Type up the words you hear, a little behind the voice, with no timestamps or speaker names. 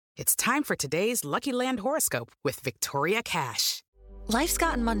It's time for today's Lucky Land horoscope with Victoria Cash. Life's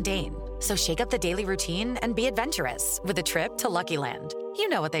gotten mundane, so shake up the daily routine and be adventurous with a trip to Lucky Land. You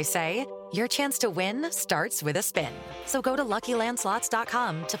know what they say, your chance to win starts with a spin. So go to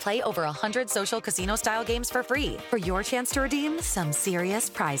LuckyLandSlots.com to play over 100 social casino-style games for free for your chance to redeem some serious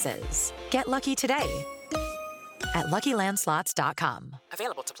prizes. Get lucky today at LuckyLandSlots.com.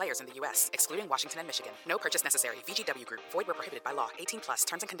 Available to players in the U.S., excluding Washington and Michigan. No purchase necessary. VGW Group. Void where prohibited by law. 18 plus.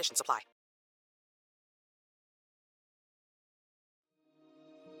 Terms and conditions apply.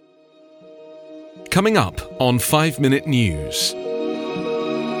 Coming up on 5 Minute News.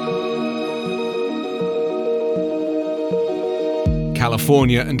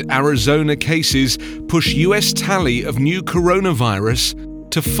 California and Arizona cases push US tally of new coronavirus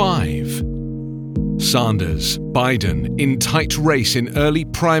to 5. Sanders, Biden in tight race in early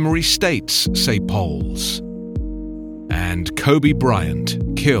primary states, say polls. And Kobe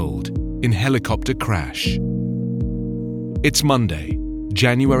Bryant killed in helicopter crash. It's Monday,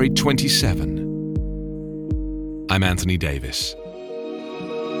 January 27. I'm Anthony Davis.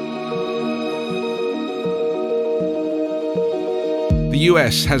 The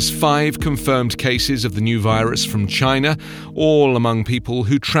US has 5 confirmed cases of the new virus from China, all among people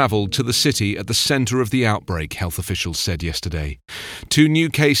who travelled to the city at the centre of the outbreak, health officials said yesterday. 2 new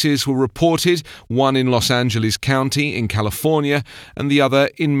cases were reported, one in Los Angeles County in California and the other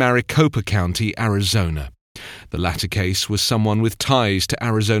in Maricopa County, Arizona. The latter case was someone with ties to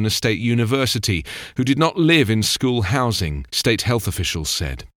Arizona State University who did not live in school housing, state health officials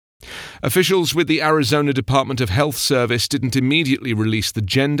said. Officials with the Arizona Department of Health Service didn't immediately release the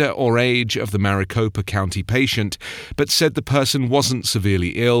gender or age of the Maricopa County patient, but said the person wasn't severely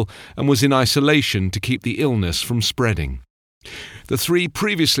ill and was in isolation to keep the illness from spreading. The 3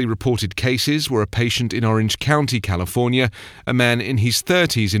 previously reported cases were a patient in Orange County, California, a man in his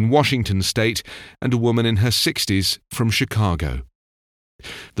 30s in Washington state, and a woman in her 60s from Chicago.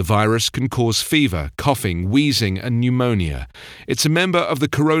 The virus can cause fever, coughing, wheezing, and pneumonia. It's a member of the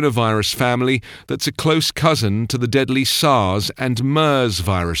coronavirus family that's a close cousin to the deadly SARS and MERS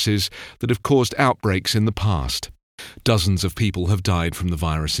viruses that have caused outbreaks in the past. Dozens of people have died from the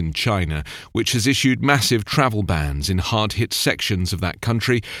virus in China, which has issued massive travel bans in hard-hit sections of that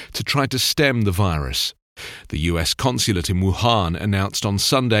country to try to stem the virus. The US consulate in Wuhan announced on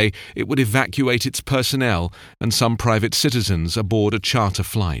Sunday it would evacuate its personnel and some private citizens aboard a charter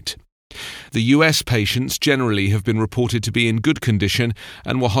flight. The US patients generally have been reported to be in good condition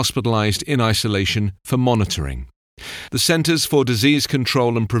and were hospitalized in isolation for monitoring. The Centers for Disease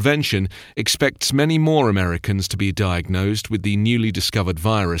Control and Prevention expects many more Americans to be diagnosed with the newly discovered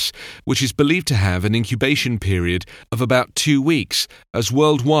virus, which is believed to have an incubation period of about 2 weeks, as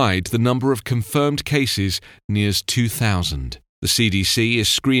worldwide the number of confirmed cases nears 2,000. The CDC is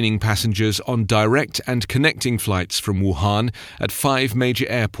screening passengers on direct and connecting flights from Wuhan at 5 major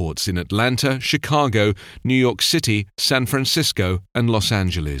airports in Atlanta, Chicago, New York City, San Francisco, and Los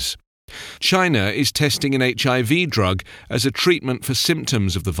Angeles. China is testing an HIV drug as a treatment for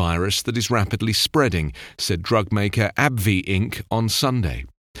symptoms of the virus that is rapidly spreading, said drug maker AbbVie Inc. on Sunday.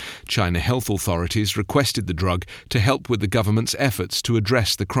 China health authorities requested the drug to help with the government's efforts to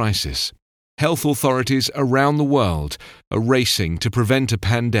address the crisis. Health authorities around the world are racing to prevent a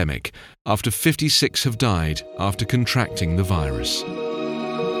pandemic after 56 have died after contracting the virus.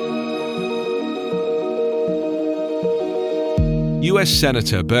 US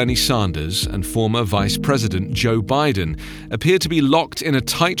Senator Bernie Sanders and former Vice President Joe Biden appear to be locked in a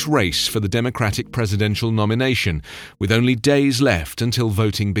tight race for the Democratic presidential nomination, with only days left until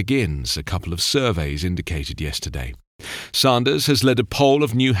voting begins, a couple of surveys indicated yesterday. Sanders has led a poll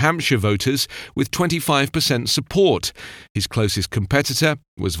of New Hampshire voters with 25% support. His closest competitor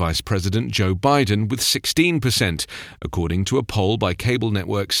was Vice President Joe Biden with 16%, according to a poll by cable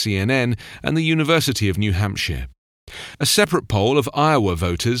network CNN and the University of New Hampshire. A separate poll of Iowa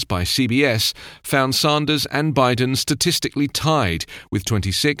voters by CBS found Sanders and Biden statistically tied with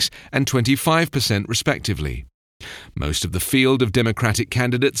 26% and 25% respectively. Most of the field of Democratic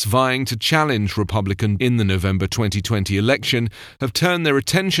candidates vying to challenge Republican in the November 2020 election have turned their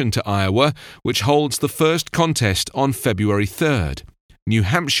attention to Iowa, which holds the first contest on February 3rd. New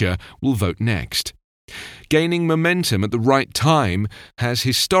Hampshire will vote next. Gaining momentum at the right time has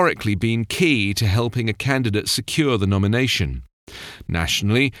historically been key to helping a candidate secure the nomination.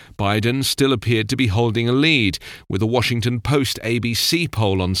 Nationally, Biden still appeared to be holding a lead, with a Washington Post ABC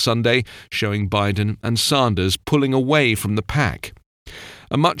poll on Sunday showing Biden and Sanders pulling away from the pack.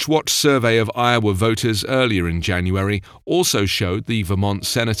 A much-watched survey of Iowa voters earlier in January also showed the Vermont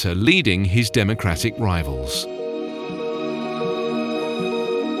senator leading his Democratic rivals.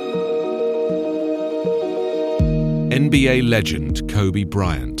 NBA legend Kobe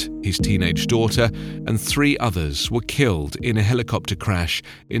Bryant, his teenage daughter, and 3 others were killed in a helicopter crash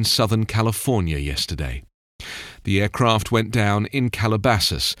in Southern California yesterday. The aircraft went down in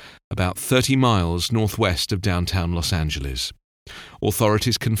Calabasas, about 30 miles northwest of downtown Los Angeles.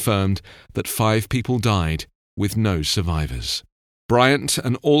 Authorities confirmed that 5 people died, with no survivors. Bryant,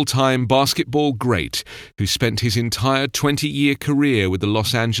 an all-time basketball great who spent his entire 20-year career with the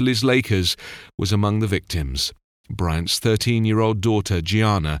Los Angeles Lakers, was among the victims. Bryant's 13-year-old daughter,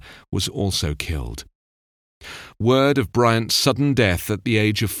 Gianna, was also killed. Word of Bryant's sudden death at the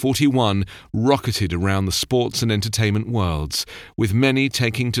age of 41 rocketed around the sports and entertainment worlds, with many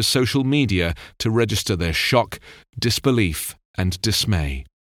taking to social media to register their shock, disbelief, and dismay.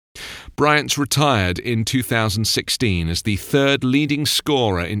 Bryant retired in 2016 as the 3rd leading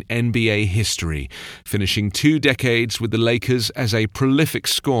scorer in NBA history, finishing 2 decades with the Lakers as a prolific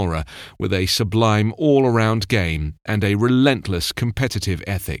scorer with a sublime all-around game and a relentless competitive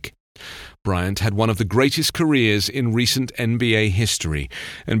ethic. Bryant had one of the greatest careers in recent NBA history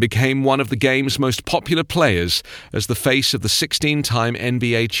and became one of the game's most popular players as the face of the 16-time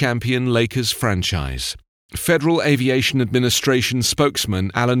NBA champion Lakers franchise. Federal Aviation Administration spokesman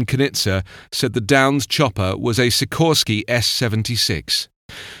Alan Knitzer said the downed chopper was a Sikorsky S-76.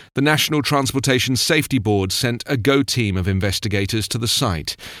 The National Transportation Safety Board sent a GO team of investigators to the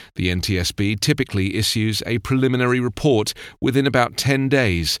site. The NTSB typically issues a preliminary report within about 10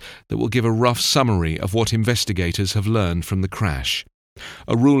 days that will give a rough summary of what investigators have learned from the crash.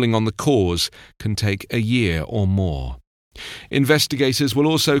 A ruling on the cause can take a year or more. Investigators will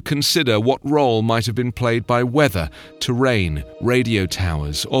also consider what role might have been played by weather, terrain, radio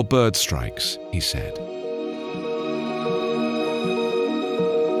towers, or bird strikes, he said.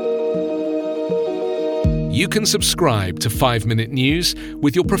 You can subscribe to 5 Minute News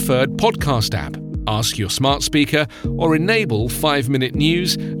with your preferred podcast app. Ask your smart speaker or enable 5 Minute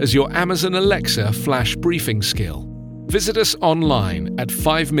News as your Amazon Alexa flash briefing skill. Visit us online at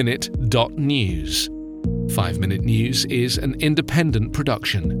 5minute.news. 5 Minute News is an independent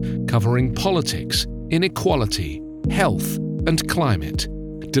production covering politics, inequality, health, and climate,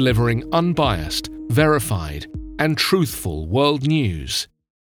 delivering unbiased, verified, and truthful world news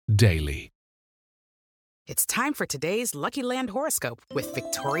daily. It's time for today's Lucky Land horoscope with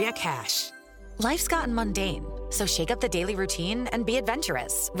Victoria Cash. Life's gotten mundane, so shake up the daily routine and be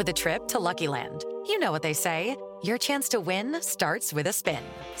adventurous with a trip to Lucky Land. You know what they say, your chance to win starts with a spin.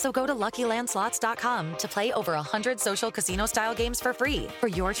 So go to LuckyLandSlots.com to play over 100 social casino-style games for free for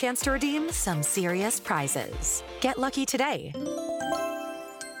your chance to redeem some serious prizes. Get lucky today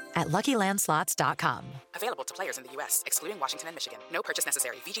at LuckyLandSlots.com. Available to players in the U.S., excluding Washington and Michigan. No purchase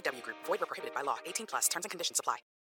necessary. VGW Group. Void where prohibited by law. 18+. Terms and conditions apply.